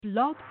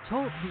Blog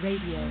Talk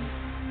Radio.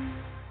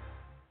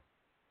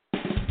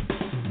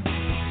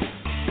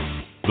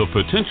 The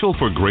potential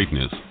for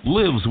greatness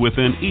lives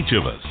within each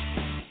of us.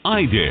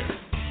 IDARE.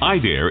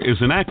 IDARE is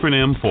an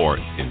acronym for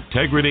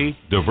Integrity,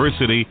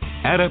 Diversity,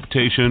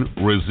 Adaptation,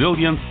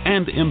 Resilience,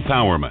 and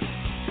Empowerment.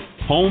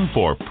 Home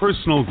for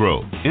personal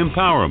growth,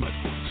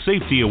 empowerment,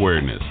 safety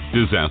awareness,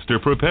 disaster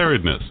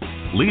preparedness,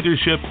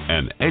 leadership,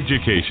 and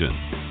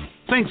education.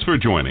 Thanks for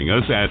joining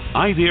us at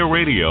IDARE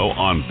Radio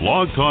on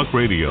Blog Talk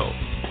Radio,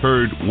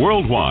 heard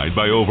worldwide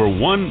by over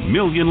 1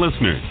 million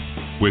listeners,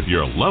 with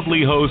your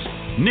lovely host,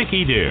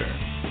 Nikki Dare.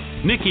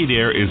 Nikki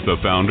Dare is the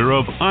founder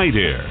of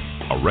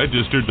IDARE, a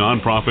registered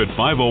nonprofit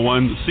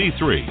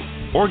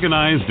 501c3,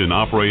 organized and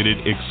operated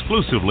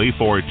exclusively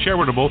for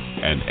charitable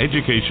and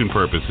education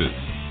purposes.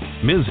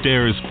 Ms.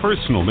 Dare's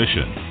personal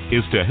mission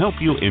is to help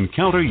you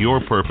encounter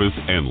your purpose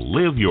and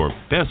live your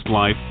best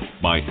life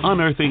by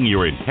unearthing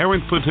your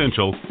inherent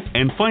potential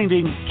and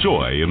finding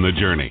joy in the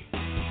journey.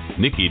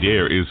 Nikki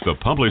Dare is the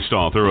published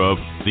author of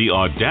The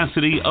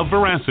Audacity of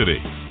Veracity,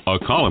 a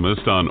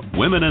columnist on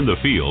Women in the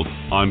Field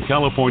on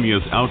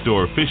California's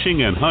outdoor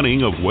fishing and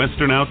hunting of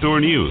Western Outdoor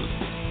News.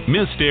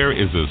 Ms. Dare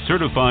is a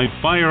certified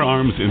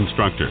firearms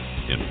instructor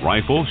in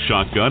rifle,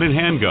 shotgun, and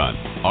handgun,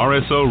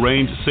 RSO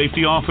range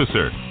safety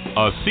officer,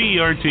 a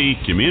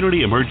CERT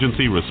Community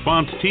Emergency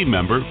Response Team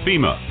member,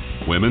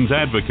 FEMA, women's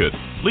advocate,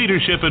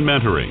 leadership and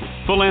mentoring,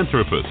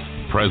 philanthropist,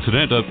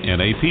 president of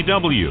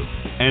NAPW,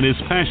 and is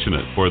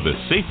passionate for the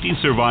safety,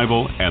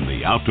 survival, and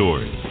the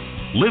outdoors,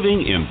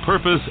 living in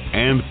purpose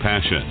and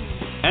passion.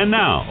 And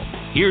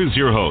now, here's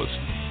your host,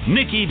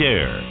 Nikki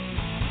Dare.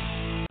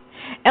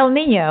 El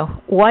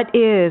Niño, what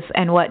is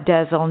and what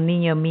does El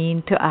Niño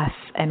mean to us,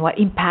 and what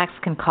impacts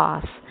can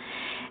cause?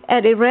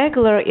 At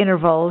irregular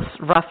intervals,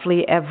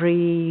 roughly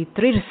every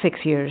 3 to 6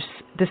 years,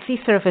 the sea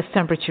surface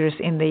temperatures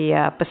in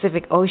the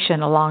Pacific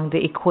Ocean along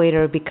the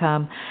equator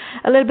become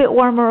a little bit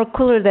warmer or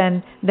cooler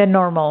than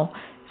normal.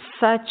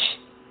 Such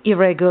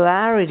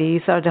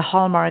irregularities are the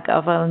hallmark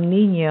of El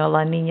Niño,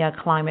 La Niña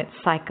climate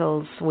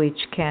cycles, which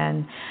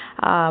can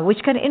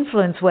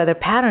influence weather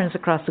patterns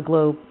across the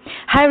globe.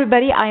 Hi,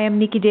 everybody. I am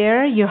Nikki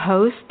Dare, your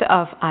host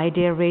of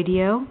IDARE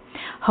Radio,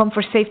 home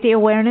for safety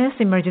awareness,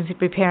 emergency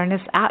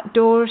preparedness,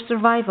 outdoor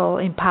survival,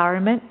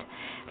 empowerment,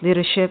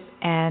 leadership,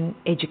 and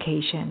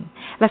education.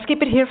 Let's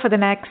keep it here for the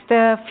next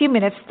few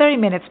minutes, 30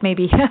 minutes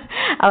maybe.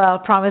 I'll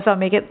promise I'll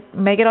make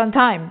it on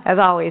time, as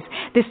always.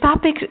 This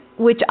topic,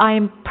 which I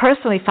am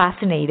personally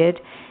fascinated,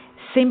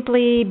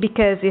 simply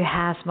because it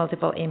has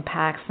multiple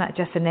impacts, not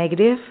just a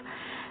negative,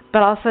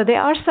 but also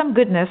there are some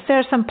goodness, there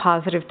are some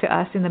positive to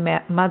us in the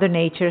Mother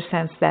Nature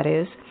sense, that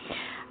is.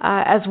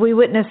 As we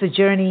witness the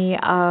journey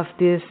of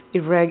these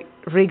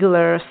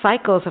irregular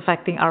cycles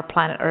affecting our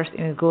planet Earth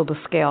in a global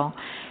scale.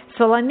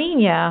 So La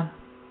Niña,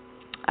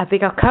 I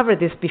think I've covered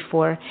this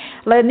before.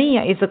 La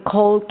Niña is a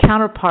cold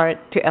counterpart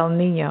to El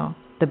Niño,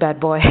 the bad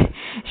boy.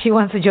 She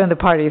wants to join the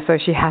party, so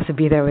she has to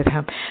be there with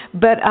him.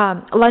 But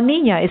La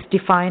Niña is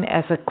defined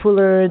as a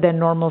cooler than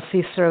normal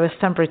sea surface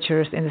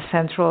temperatures in the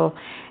central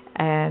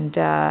and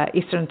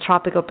eastern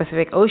tropical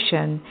Pacific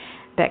Ocean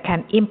that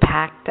can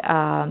impact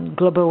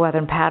global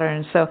weather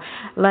patterns. So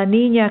La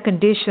Niña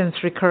conditions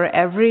recur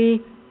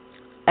every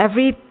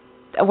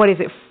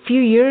few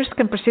years,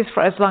 can persist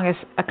for as long as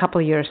a couple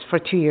of years, for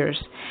 2 years.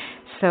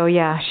 So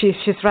yeah, she's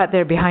right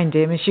there behind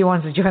him, and she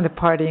wants to join the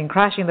party and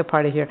crashing the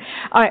party here.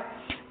 All right,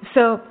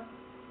 so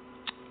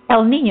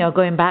El Niño,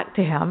 going back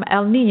to him,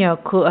 El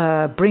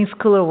Niño brings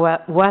cooler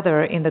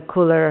weather in the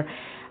cooler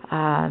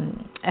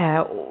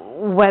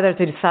weather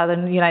to the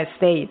southern United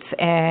States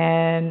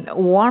and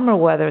warmer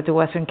weather to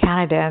western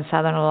Canada and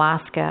southern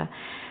Alaska,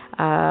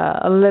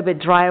 a little bit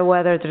drier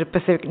weather to the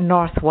Pacific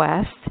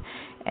Northwest,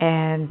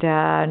 and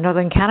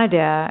northern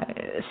Canada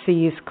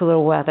sees cooler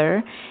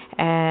weather,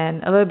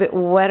 and a little bit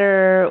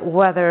wetter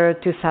weather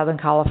to Southern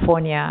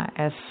California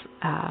as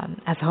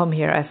home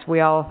here, as we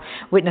all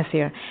witness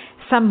here.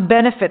 Some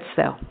benefits,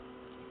 though,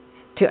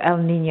 to El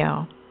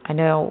Niño. I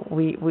know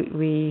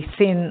we've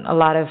seen a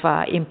lot of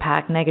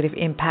negative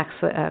impacts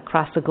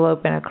across the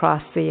globe and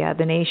across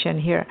the nation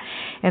here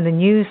in the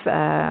news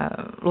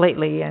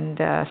lately, and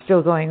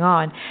still going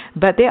on.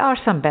 But there are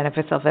some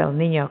benefits of El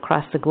Niño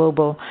across the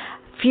global.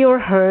 Fewer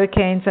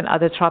hurricanes and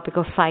other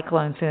tropical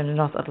cyclones in the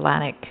North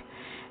Atlantic.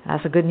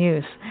 That's a good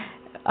news.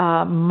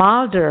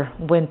 Milder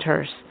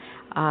winters,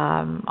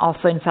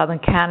 also in southern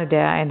Canada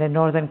and the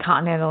northern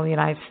continental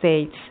United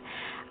States.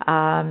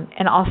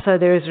 And also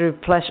there is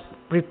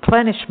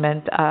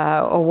replenishment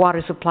of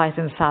water supplies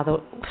in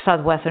the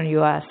southwestern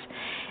U.S.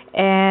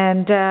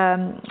 And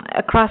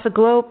across the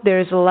globe,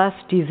 there is less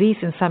disease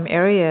in some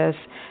areas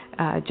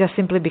just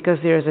simply because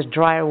there is a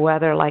drier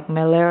weather like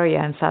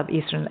malaria in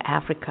southeastern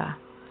Africa.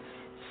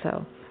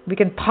 So we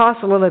can pause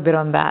a little bit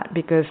on that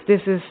because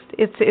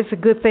it's a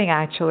good thing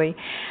actually.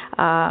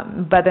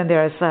 But then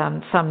there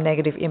are some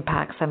negative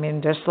impacts. I mean,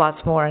 there's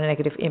lots more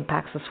negative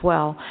impacts as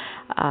well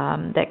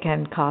that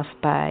can caused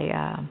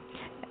by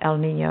El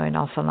Nino and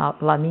also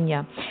La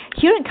Nina.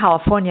 Here in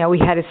California, we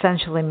had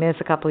essentially missed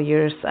a couple of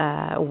years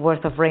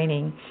worth of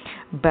raining,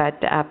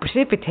 but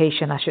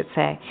precipitation, I should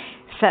say,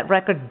 set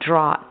record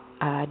drought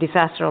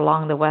disaster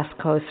along the West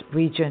Coast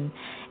region.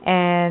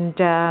 And,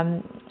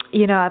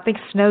 I think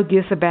snow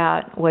gives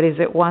about,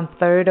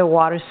 1/3 of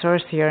water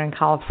source here in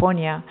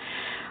California.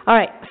 All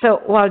right,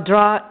 so while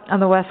drought on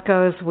the West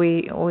Coast,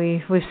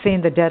 we've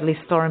seen the deadly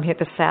storm hit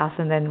the South,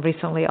 and then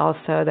recently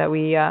also that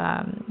we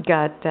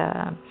got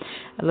a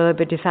little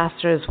bit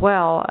disaster as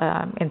well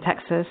in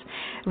Texas.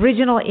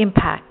 Regional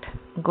impact,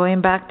 going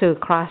back to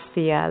across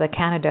the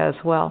Canada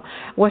as well.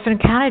 Western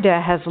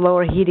Canada has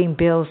lower heating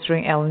bills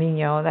during El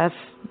Nino.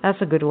 That's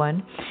a good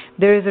one.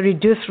 There is a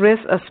reduced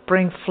risk of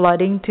spring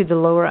flooding to the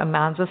lower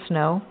amounts of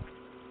snow.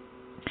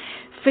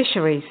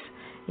 Fisheries.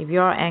 If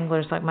you are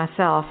anglers like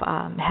myself,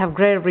 have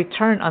greater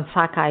return on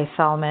sockeye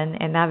salmon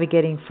and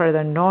navigating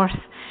further north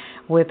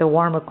with the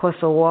warmer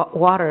coastal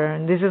water.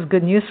 And this is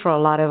good news for a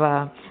lot of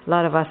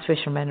us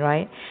fishermen,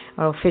 right,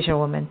 or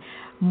fisherwomen.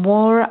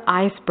 More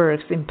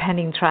icebergs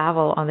impending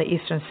travel on the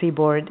eastern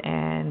seaboard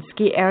and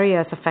ski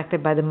areas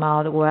affected by the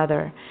mild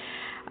weather.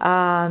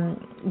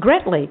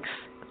 Great Lakes,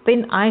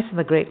 thin ice in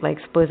the Great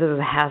Lakes poses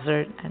a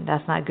hazard, and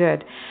that's not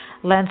good.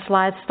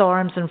 Landslide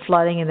storms and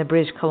flooding in the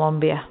British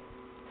Columbia.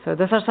 So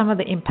those are some of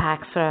the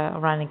impacts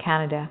around in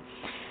Canada.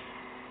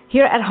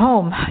 Here at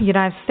home,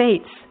 United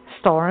States,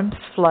 storms,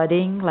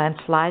 flooding,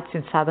 landslides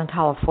in Southern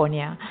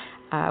California.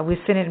 We've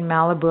seen it in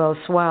Malibu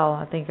as well,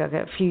 I think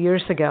a few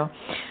years ago.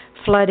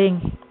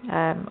 Flooding,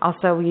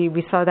 also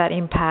we saw that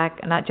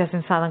impact not just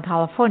in Southern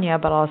California,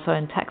 but also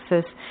in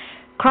Texas.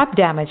 Crop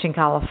damage in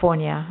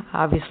California,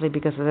 obviously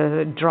because of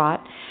the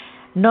drought.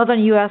 Northern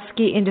U.S.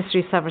 ski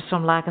industry suffers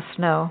from lack of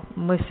snow.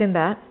 We've seen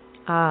that.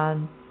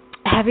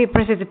 Heavy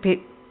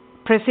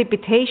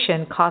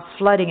precipitation caused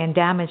flooding and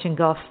damage in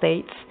Gulf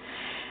states.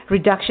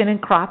 Reduction in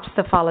crops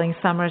the following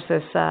summers,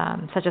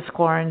 such as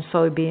corn,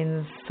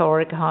 soybeans,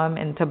 sorghum,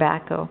 and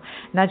tobacco.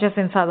 Not just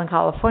in Southern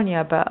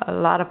California, but a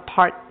lot of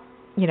parts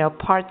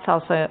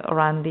also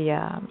around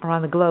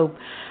the globe.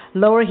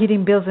 Lower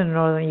heating bills in the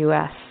northern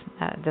U.S.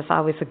 That's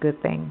always a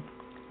good thing.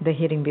 The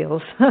heating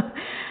bills.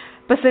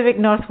 Pacific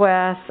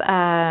Northwest.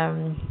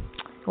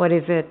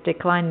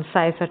 Decline in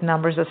size of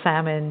numbers of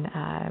salmon.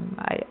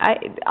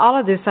 All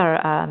of these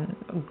are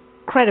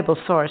credible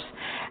source.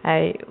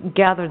 I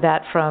gathered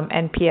that from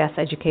NPS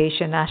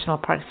Education, National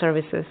Park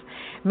Services.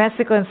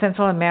 Mexico and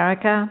Central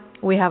America,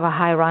 we have a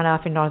high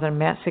runoff in northern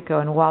Mexico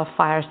and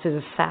wildfires to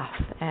the south,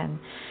 and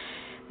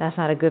that's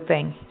not a good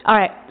thing. All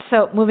right,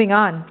 so moving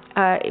on.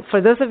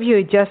 For those of you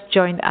who just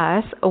joined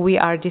us, we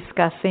are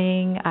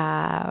discussing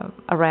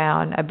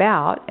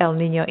about El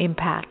Nino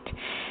impact.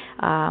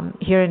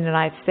 Here in the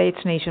United States,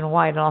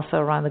 nationwide, and also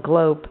around the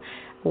globe,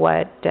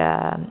 what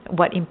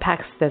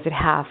impacts does it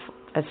have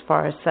as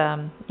far as,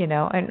 and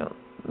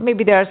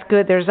maybe there's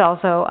good, there's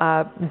also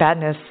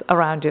badness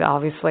around it,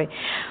 obviously.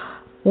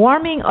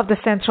 Warming of the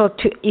central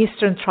to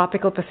eastern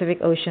tropical Pacific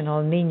Ocean,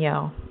 El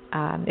Nino,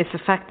 is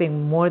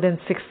affecting more than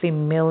 60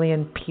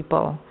 million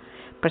people,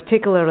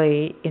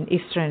 particularly in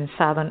eastern and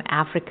southern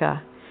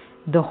Africa,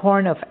 the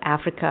Horn of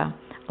Africa,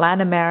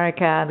 Latin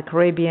America, the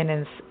Caribbean,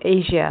 and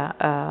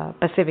Asia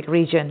Pacific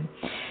region.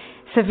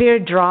 Severe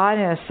drought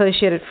and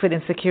associated food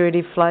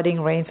insecurity, flooding,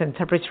 rains, and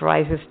temperature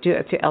rises due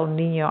to El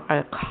Nino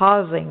are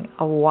causing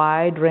a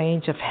wide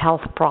range of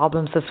health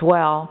problems as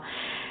well,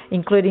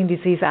 including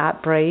disease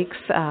outbreaks,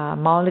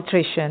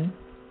 malnutrition,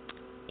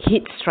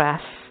 heat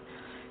stress,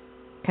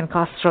 can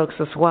cause strokes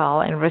as well,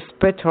 and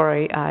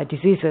respiratory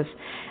diseases.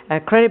 A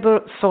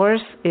credible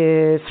source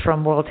is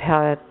from World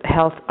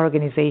Health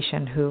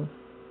Organization, WHO.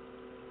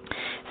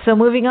 So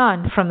moving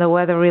on from the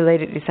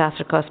weather-related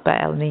disaster caused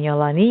by El Nino,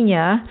 La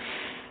Nina,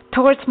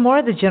 towards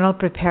more the general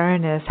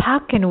preparedness, how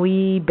can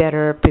we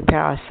better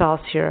prepare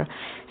ourselves here?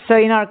 So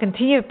in our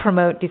continue to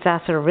promote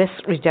disaster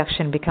risk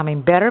reduction,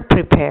 becoming better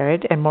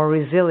prepared and more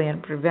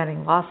resilient,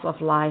 preventing loss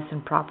of lives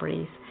and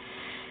properties,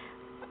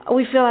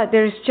 we feel that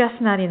there's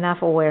just not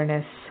enough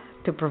awareness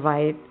to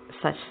provide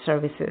such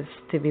services,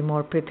 to be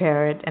more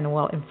prepared and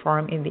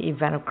well-informed in the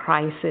event of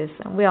crisis.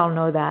 And we all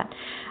know that.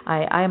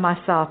 I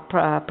myself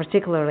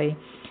particularly,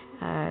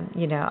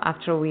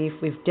 after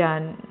we've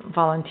done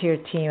volunteer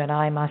team, and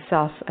I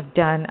myself have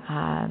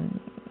done,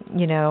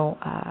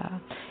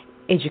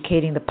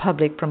 educating the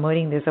public,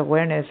 promoting this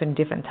awareness in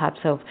different types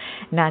of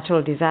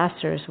natural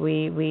disasters.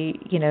 We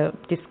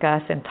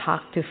discuss and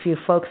talk to a few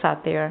folks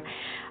out there.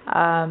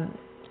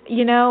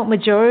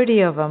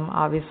 Majority of them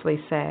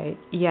obviously say,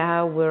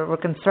 yeah, we're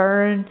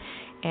concerned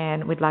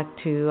and we'd like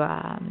to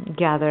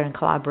gather and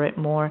collaborate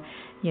more,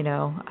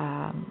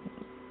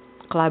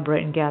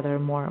 collaborate and gather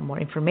more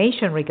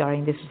information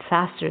regarding these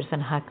disasters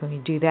and how can we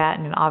do that.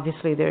 And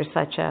obviously there's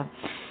such a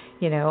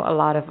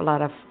lot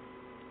of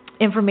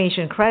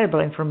information, credible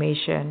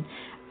information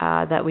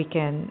that we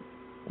can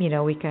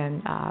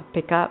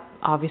pick up,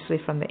 obviously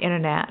from the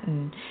internet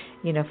and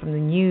from the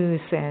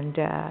news and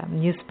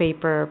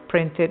newspaper,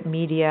 printed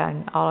media,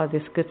 and all of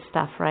this good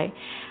stuff, right?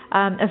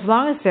 As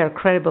long as they're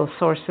credible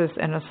sources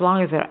and as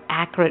long as they're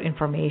accurate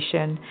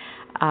information,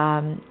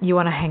 you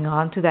want to hang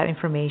on to that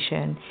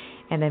information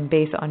and then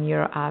base on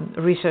your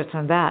research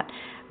on that.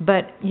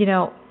 But,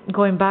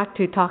 going back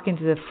to talking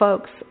to the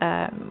folks,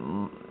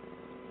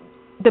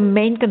 the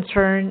main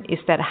concern is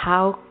that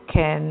how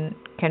can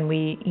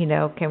we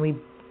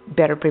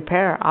better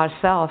prepare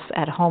ourselves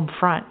at home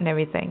front and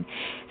everything.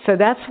 So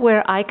that's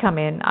where I come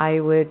in. I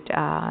would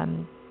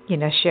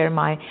share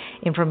my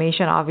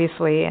information,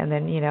 obviously, and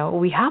then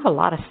we have a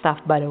lot of stuff,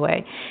 by the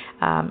way,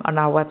 on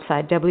our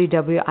website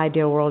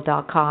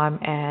www.ideaworld.com.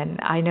 And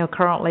I know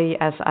currently,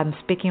 as I'm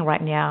speaking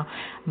right now,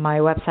 my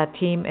website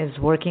team is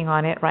working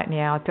on it right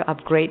now to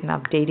upgrade and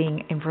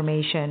updating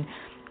information,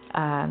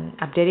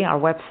 updating our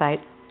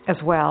website as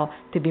well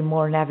to be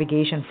more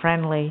navigation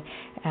friendly.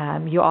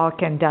 You all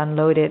can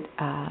download it,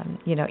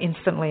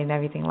 instantly and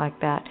everything like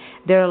that.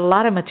 There are a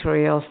lot of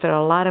materials. There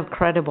are a lot of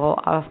credible,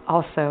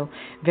 also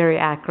very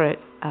accurate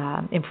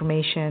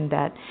information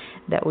that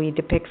we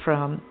depict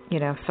from,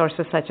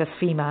 sources such as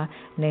FEMA,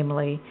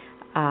 namely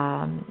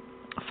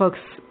folks,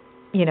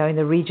 in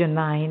the Region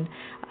 9,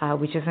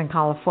 which is in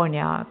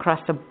California,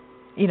 across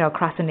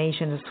the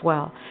nation as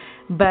well.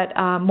 But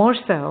more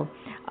so,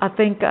 I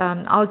think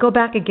I'll go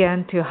back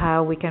again to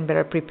how we can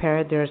better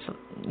prepare. There's,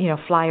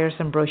 flyers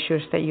and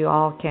brochures that you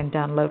all can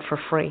download for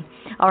free.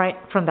 All right,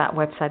 from that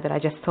website that I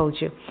just told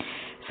you.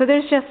 So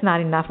there's just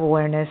not enough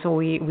awareness.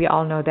 We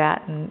all know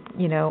that, and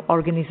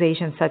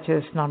organizations such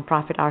as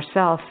nonprofit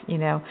ourselves,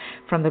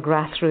 from the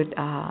grassroots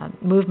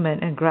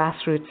movement and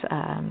grassroots.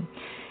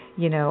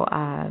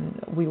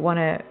 We want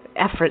to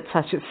efforts,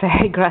 I should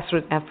say,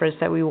 grassroots efforts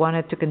that we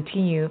wanted to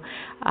continue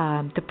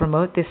to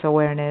promote this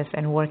awareness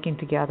and working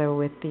together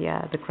with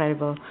the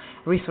credible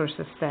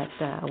resources that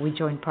we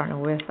join partner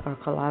with or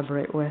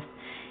collaborate with.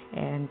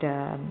 And,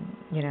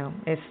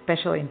 it's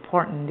especially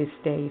important these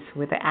days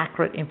with the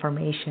accurate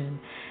information,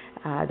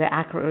 the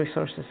accurate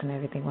resources and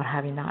everything, what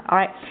have you not. All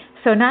right,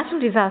 so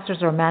natural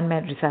disasters or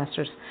man-made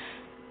disasters.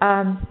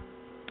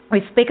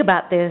 We speak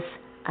about this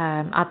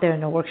out there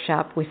in the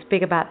workshop. We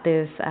speak about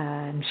this,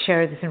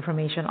 share this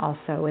information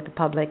also with the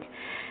public.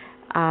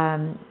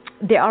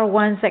 There are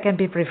ones that can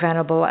be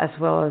preventable as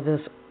well as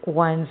those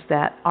ones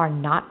that are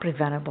not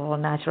preventable,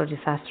 natural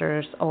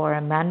disasters or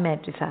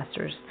man-made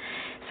disasters.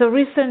 So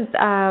recent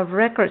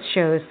record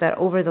shows that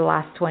over the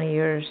last 20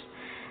 years,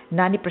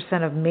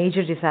 90% of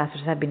major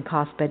disasters have been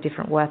caused by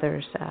different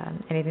weathers,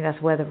 anything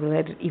that's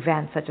weather-related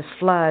events such as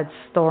floods,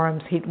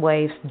 storms, heat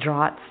waves,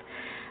 droughts,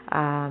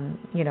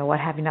 what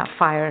have you not,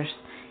 fires,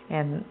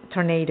 and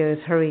tornadoes,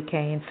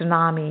 hurricanes,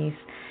 tsunamis.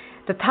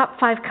 The top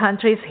 5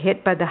 countries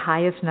hit by the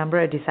highest number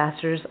of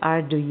disasters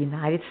are the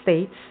United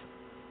States,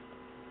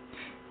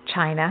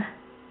 China,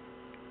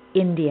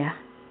 India,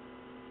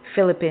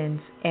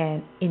 Philippines,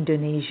 and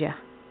Indonesia.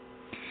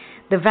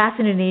 The vast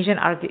Indonesian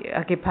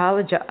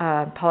archipelago,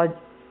 I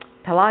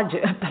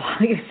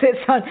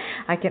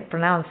can't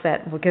pronounce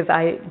that because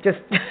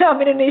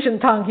I'm Indonesian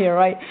tongue here,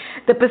 right?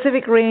 The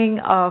Pacific Ring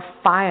of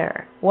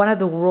Fire, one of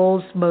the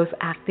world's most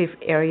active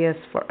areas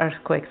for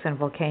earthquakes and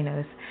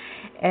volcanoes.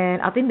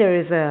 And I think there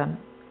is a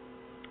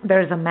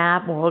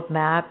map, world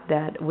map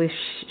that was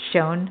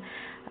shown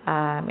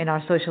in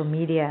our social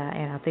media,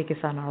 and I think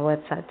it's on our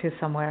website too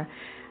somewhere.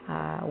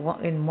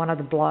 In one of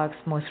the blogs,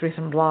 most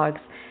recent blogs,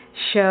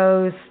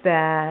 shows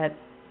that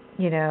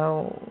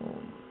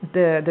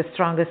the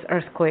strongest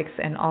earthquakes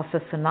and also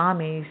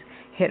tsunamis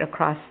hit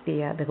across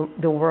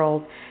the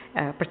world,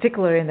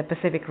 particularly in the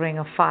Pacific Ring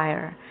of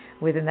Fire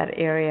within that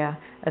area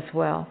as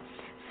well.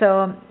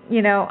 So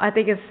I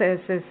think it's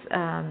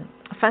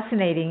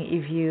fascinating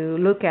if you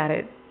look at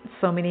it.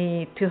 So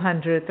many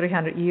 200,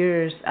 300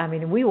 years. I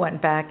mean, we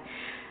went back.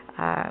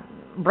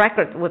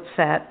 Record was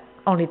set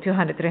only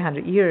 200,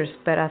 300 years,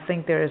 but I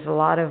think there is a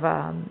lot of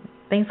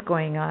things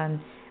going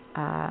on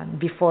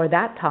before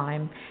that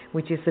time,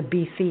 which is the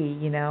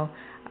BC,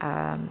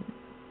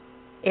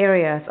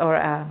 eras,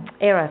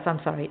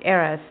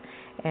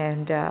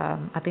 and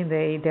I think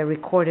they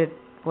recorded,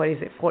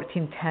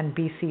 1410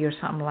 BC or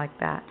something like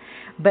that.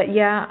 But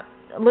yeah,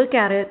 look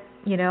at it.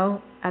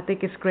 I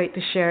think it's great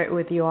to share it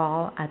with you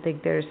all. I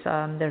think there's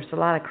a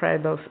lot of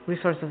credible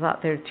resources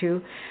out there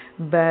too.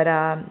 But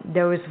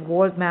there was a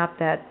world map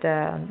that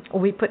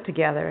we put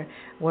together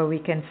where we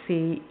can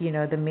see,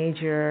 the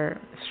major,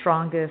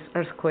 strongest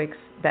earthquakes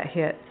that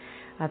hit.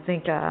 I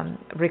think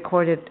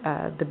recorded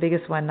the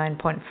biggest one,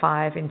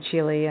 9.5 in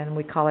Chile, and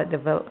we call it the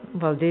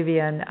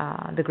Valdivian,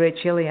 the Great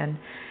Chilean.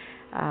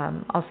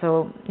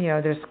 Also,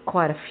 there's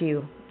quite a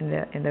few in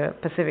the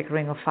Pacific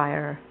Ring of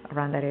Fire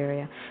around that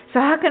area. So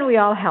how can we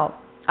all help?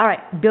 All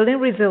right, building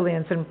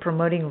resilience and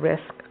promoting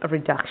risk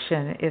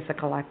reduction is a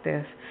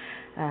collective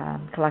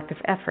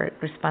effort,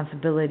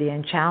 responsibility,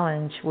 and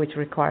challenge, which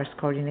requires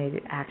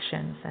coordinated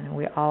actions, and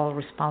we're all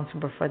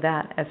responsible for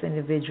that as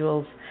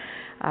individuals,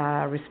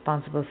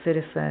 responsible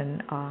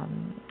citizen,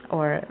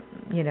 or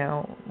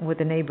with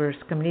the neighbors,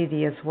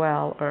 community as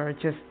well, or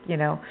just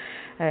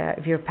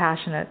if you're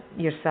passionate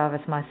yourself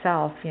as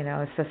myself,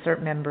 as a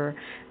CERT member,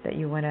 that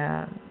you want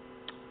to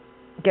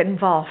get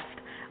involved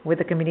with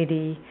the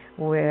community,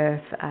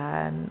 with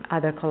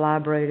other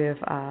collaborative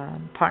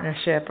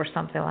partnership or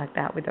something like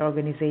that with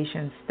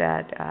organizations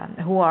that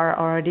who are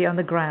already on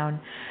the ground,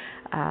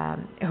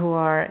 who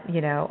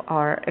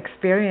are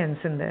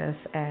experienced in this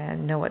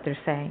and know what they're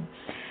saying.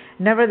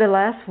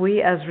 Nevertheless,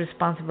 we as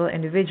responsible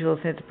individuals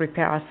need to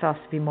prepare ourselves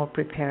to be more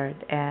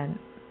prepared and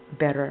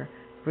better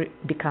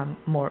become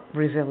more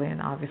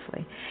resilient,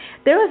 obviously.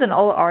 There was an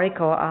old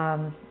article I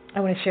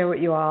want to share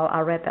with you all.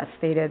 I read that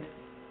stated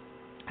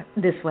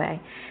this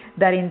way,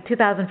 that in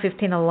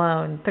 2015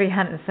 alone,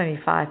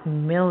 375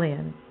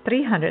 million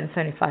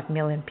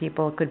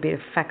people could be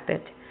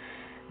affected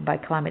by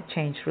climate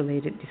change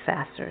related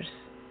disasters.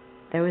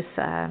 There was,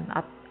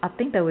 I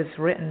think that was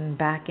written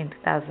back in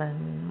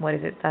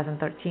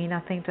 2013, I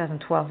think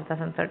 2012,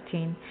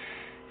 2013.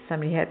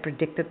 Somebody had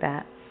predicted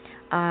that.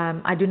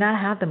 I do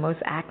not have the most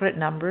accurate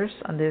numbers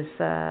on this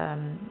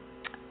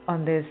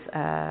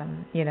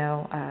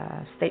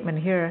statement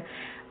here,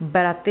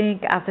 but I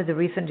think after the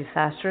recent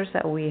disasters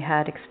that we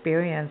had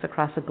experienced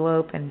across the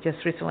globe and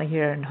just recently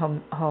here in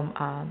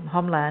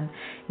homeland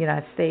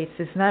United States,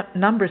 these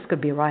numbers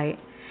could be right.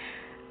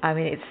 I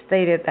mean, it's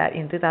stated that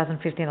in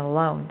 2015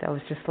 alone, that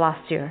was just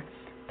last year,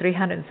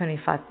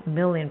 375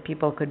 million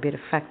people could be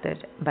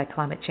affected by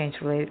climate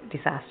change-related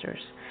disasters.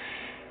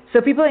 So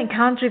people in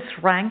countries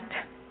ranked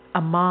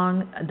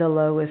among the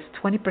lowest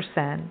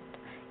 20%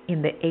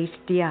 in the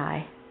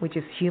HDI, which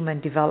is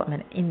Human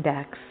Development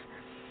Index,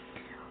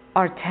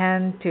 are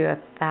 10 to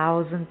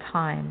 1,000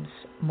 times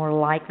more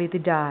likely to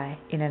die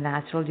in a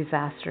natural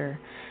disaster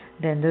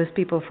than those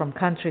people from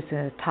countries in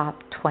the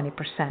top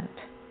 20%.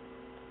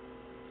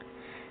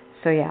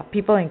 So yeah,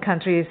 people in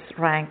countries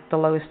ranked the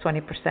lowest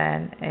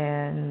 20%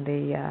 in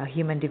the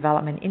Human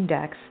Development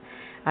Index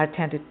are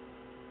 10 to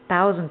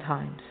 1,000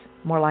 times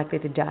more likely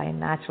to die in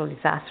natural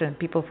disaster than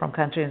people from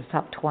countries in the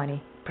top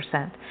 20%.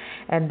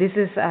 And this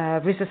is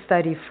a research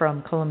study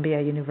from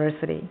Columbia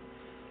University.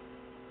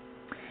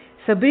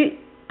 So be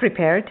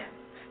prepared.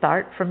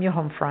 Start from your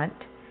home front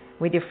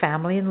with your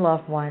family and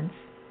loved ones.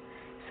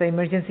 So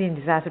emergency and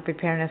disaster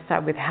preparedness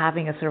start with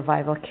having a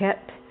survival kit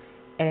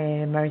and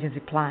an emergency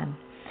plan.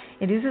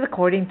 And this is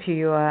according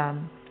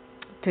to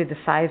the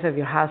size of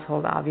your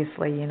household,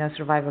 obviously,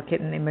 survival kit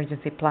and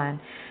emergency plan.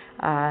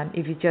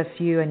 If it's just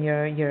you and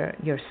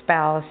your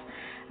spouse,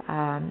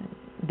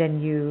 then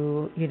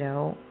you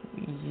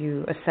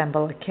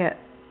assemble a kit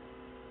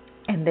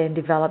and then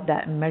develop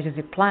that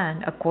emergency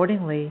plan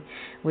accordingly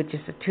with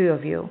just the two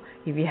of you.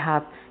 If you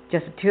have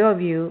just the two of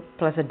you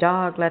plus a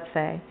dog, let's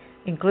say,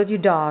 include your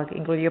dog,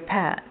 include your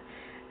pet,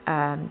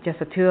 just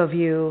the two of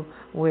you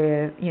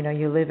with,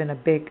 you live in a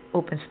big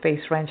open space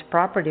ranch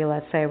property,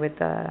 let's say, with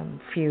a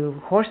few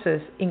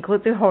horses,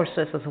 include the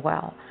horses as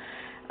well,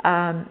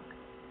 and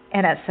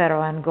et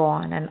cetera, and go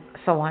on, and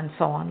so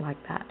on like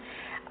that.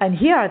 And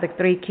here are the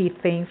three key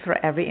things for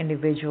every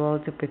individual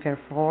to prepare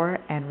for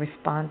and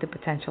respond to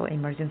potential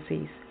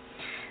emergencies.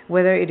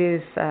 Whether it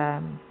is,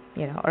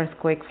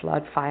 earthquake,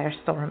 flood, fire,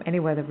 storm, any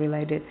weather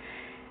related,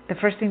 the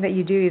first thing that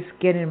you do is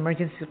get an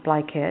emergency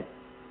supply kit,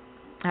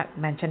 I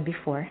mentioned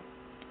before,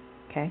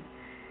 okay?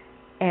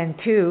 And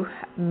two,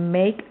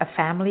 make a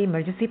family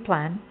emergency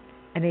plan,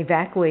 an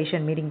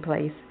evacuation meeting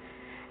place.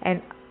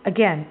 And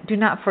again, do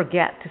not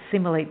forget to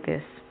simulate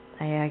this.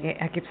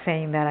 I keep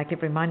saying that. I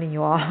keep reminding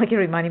you all. I keep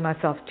reminding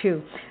myself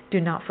too.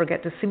 Do not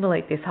forget to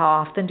simulate this. How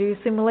often do you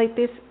simulate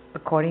this?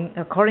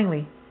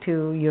 Accordingly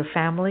to your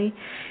family,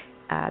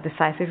 the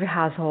size of your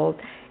household,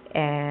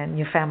 and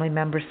your family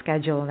member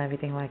schedule and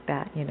everything like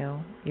that.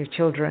 Your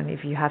children,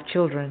 if you have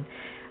children,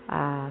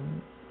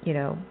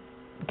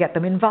 get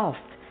them involved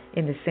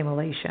in the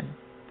simulation.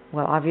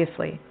 Well,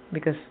 obviously,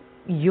 because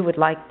you would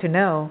like to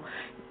know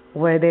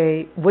where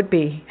they would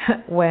be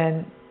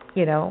when,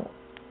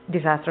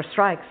 disaster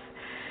strikes,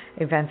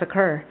 events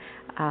occur.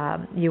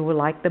 You would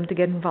like them to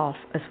get involved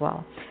as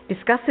well.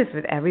 Discuss this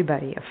with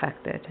everybody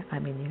affected. I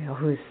mean,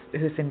 who's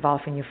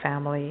involved in your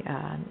family,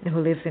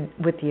 who lives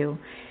with you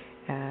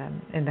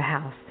in the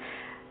house,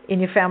 in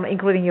your family,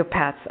 including your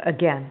pets.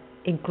 Again,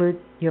 include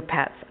your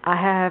pets. I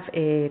have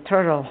a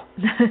turtle.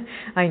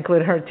 I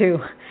include her too.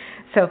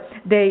 So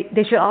they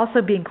should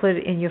also be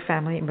included in your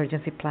family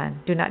emergency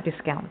plan. Do not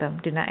discount them.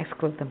 Do not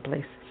exclude them,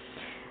 please.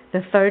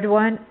 The third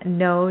one,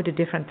 know the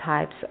different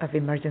types of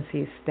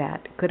emergencies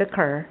that could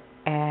occur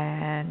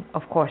and,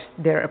 of course,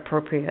 their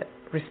appropriate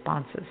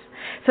responses.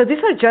 So these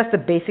are just the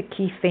basic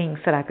key things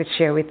that I could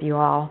share with you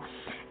all,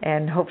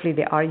 and hopefully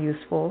they are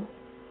useful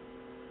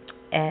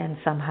and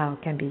somehow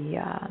can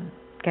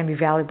be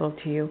valuable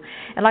to you.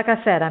 And like I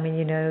said, I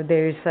mean,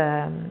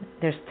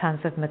 there's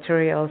tons of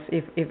materials,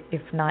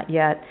 if not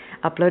yet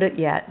uploaded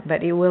yet,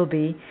 but it will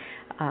be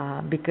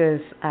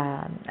because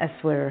as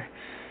we're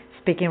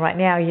speaking right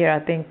now here, I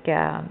think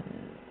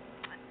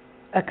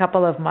a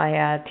couple of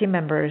my team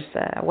members,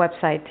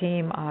 website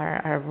team,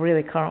 are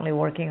really currently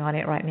working on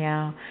it right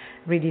now,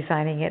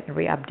 redesigning it and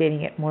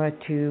re-updating it more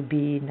to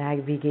be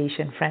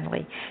navigation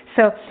friendly.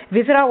 So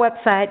visit our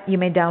website. You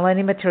may download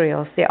any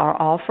materials. They are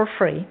all for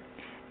free.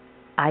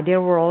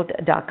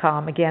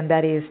 idareworld.com. Again,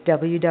 that is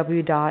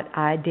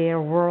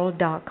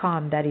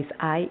www.idareworld.com. That is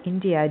I,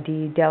 India,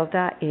 D,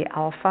 Delta, A,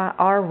 Alpha,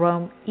 R,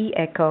 Rome, E,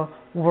 Echo,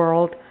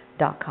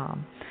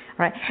 world.com. All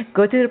right.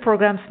 Go to the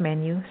programs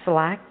menu,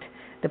 select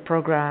the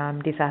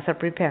program Disaster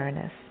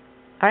Preparedness.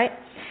 All right.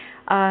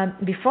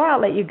 Before I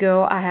let you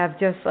go, I have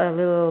just a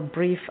little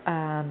brief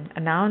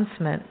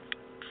announcement.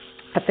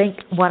 I think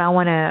what I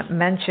want to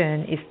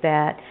mention is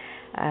that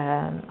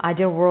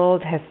Idea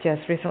World has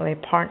just recently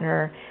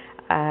partnered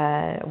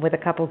with a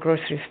couple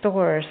grocery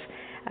stores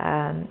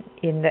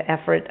in the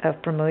effort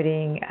of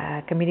promoting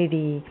a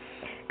community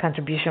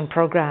contribution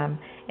program.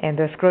 And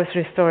those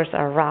grocery stores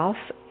are Ralph's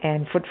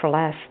and Food for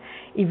Less.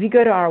 If you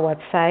go to our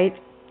website,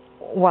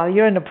 while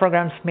you're in the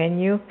programs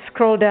menu,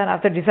 scroll down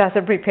after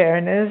disaster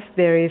preparedness.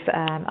 There is,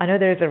 I know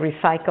there is a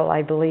recycle,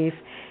 I believe,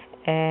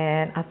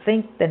 and I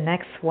think the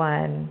next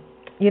one,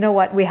 you know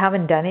what, we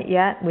haven't done it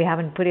yet. We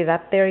haven't put it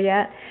up there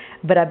yet,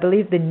 but I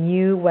believe the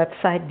new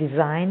website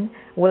design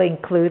will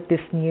include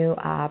this new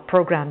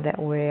program that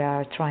we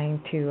are trying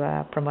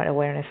to promote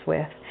awareness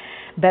with.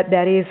 But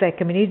that is a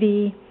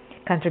community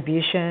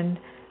contribution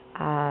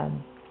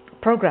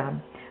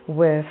program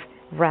with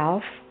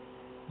Ralph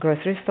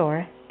grocery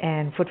store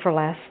and Food for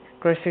Less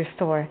grocery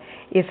store.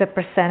 Is a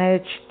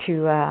percentage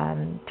to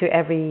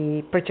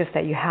every purchase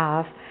that you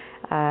have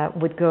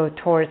would go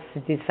towards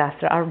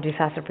our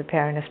disaster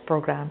preparedness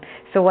program.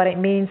 So what it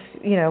means,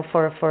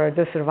 for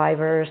the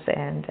survivors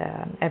and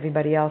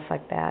everybody else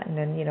like that, and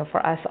then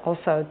for us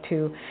also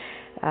to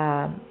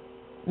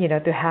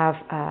to have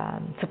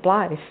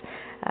supplies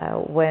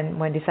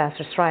when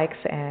disaster strikes.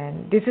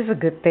 And this is a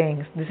good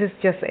thing. This is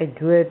just a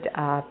good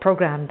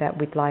program that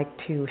we'd like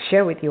to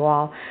share with you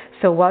all.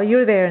 So while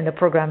you're there in the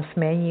programs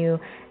menu,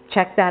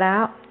 check that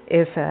out.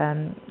 It's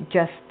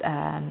just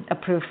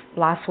approved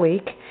last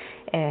week,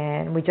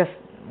 and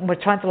we're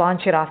trying to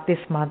launch it off this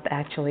month,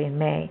 actually in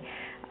May.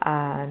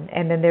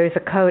 And then there is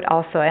a code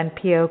also,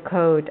 NPO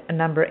code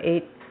number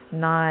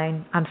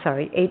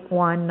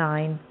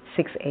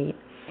 81968.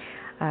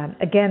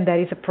 Again, that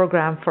is a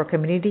program for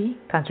community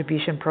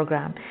contribution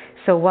program.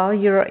 So while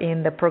you're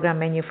in the program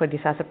menu for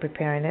disaster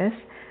preparedness,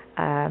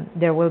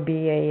 there will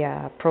be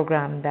a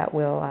program that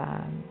will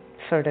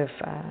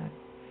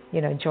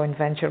joint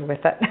venture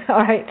with it. All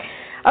right.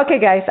 Okay,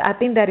 guys, I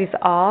think that is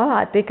all.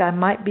 I think I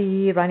might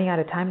be running out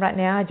of time right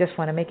now. I just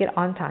want to make it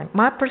on time.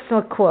 My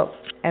personal quote,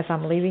 as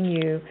I'm leaving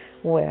you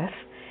with,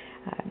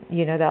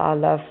 that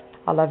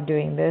I love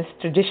doing this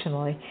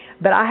traditionally,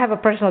 but I have a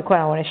personal quote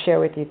I want to share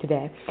with you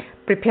today.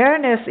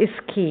 Preparedness is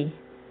key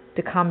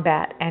to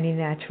combat any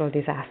natural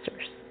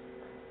disasters.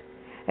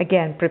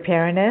 Again,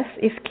 preparedness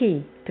is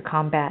key to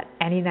combat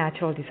any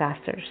natural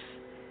disasters.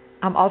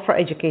 I'm all for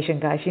education,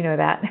 guys. You know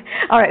that.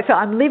 All right, so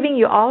I'm leaving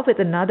you all with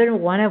another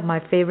one of my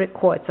favorite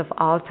quotes of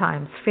all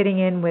times, fitting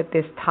in with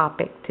this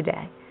topic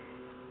today.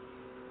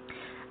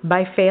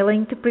 By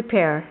failing to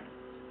prepare,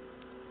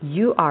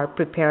 you are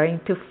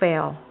preparing to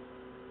fail.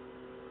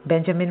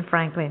 Benjamin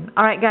Franklin.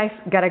 All right, guys,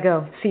 gotta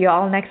go. See you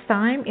all next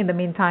time. In the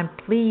meantime,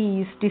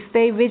 please do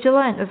stay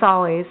vigilant as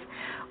always.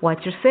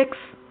 Watch your 6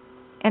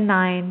 and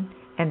 9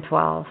 and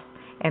 12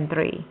 and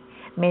 3.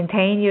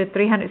 Maintain your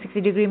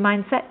 360-degree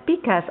mindset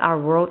because our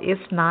world is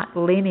not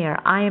linear.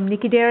 I am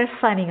Nikki Dare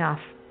signing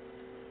off.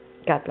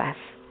 God bless.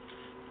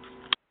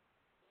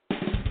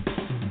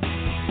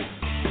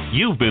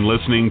 You've been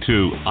listening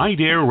to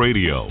iDare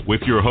Radio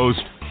with your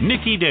host,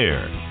 Nikki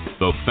Dare,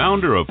 the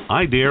founder of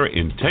iDare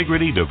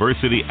Integrity,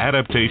 Diversity,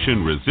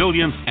 Adaptation,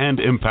 Resilience, and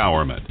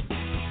Empowerment.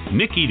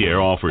 Nikki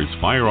Dare offers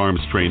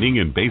firearms training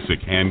in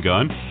basic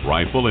handgun,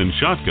 rifle, and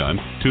shotgun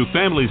to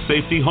family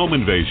safety home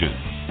invasion.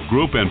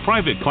 Group and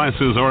private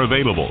classes are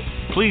available.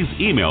 Please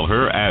email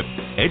her at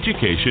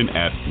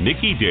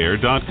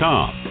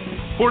education@nikkidare.com.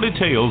 For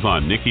details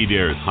on Nikki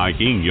Dare's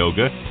hiking,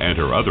 yoga, and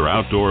her other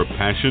outdoor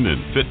passion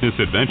and fitness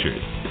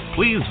adventures,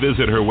 please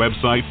visit her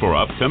website for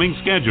upcoming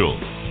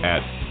schedules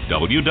at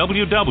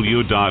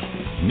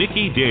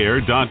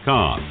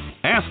www.nikkidare.com.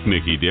 Ask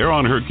Nikki Dare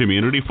on her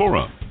community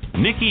forum,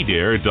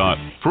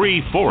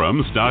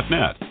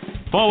 nikkidare.freeforums.net.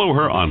 Follow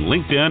her on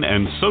LinkedIn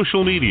and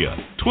social media,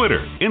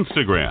 Twitter,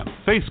 Instagram,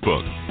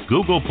 Facebook,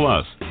 Google+,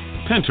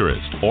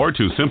 Pinterest, or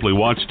to simply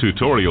watch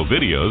tutorial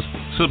videos,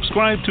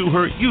 subscribe to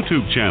her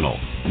YouTube channel,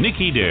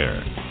 Nikki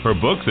Dare. Her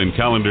books and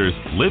calendars,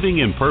 Living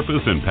in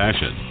Purpose and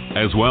Passion,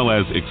 as well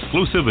as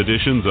exclusive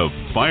editions of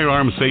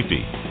Firearm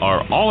Safety,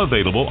 are all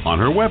available on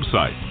her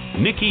website,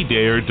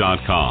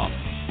 nikkidare.com.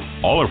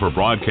 All of her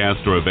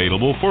broadcasts are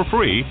available for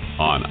free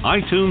on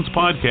iTunes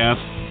podcast,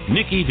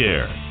 Nikki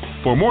Dare.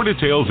 For more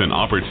details and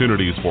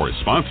opportunities for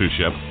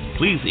sponsorship,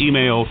 please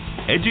email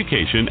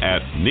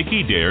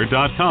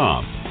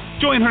education@nikkidare.com.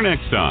 Join her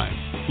next time,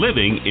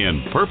 Living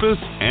in Purpose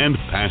and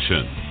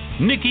Passion.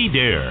 Nikki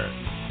Dare.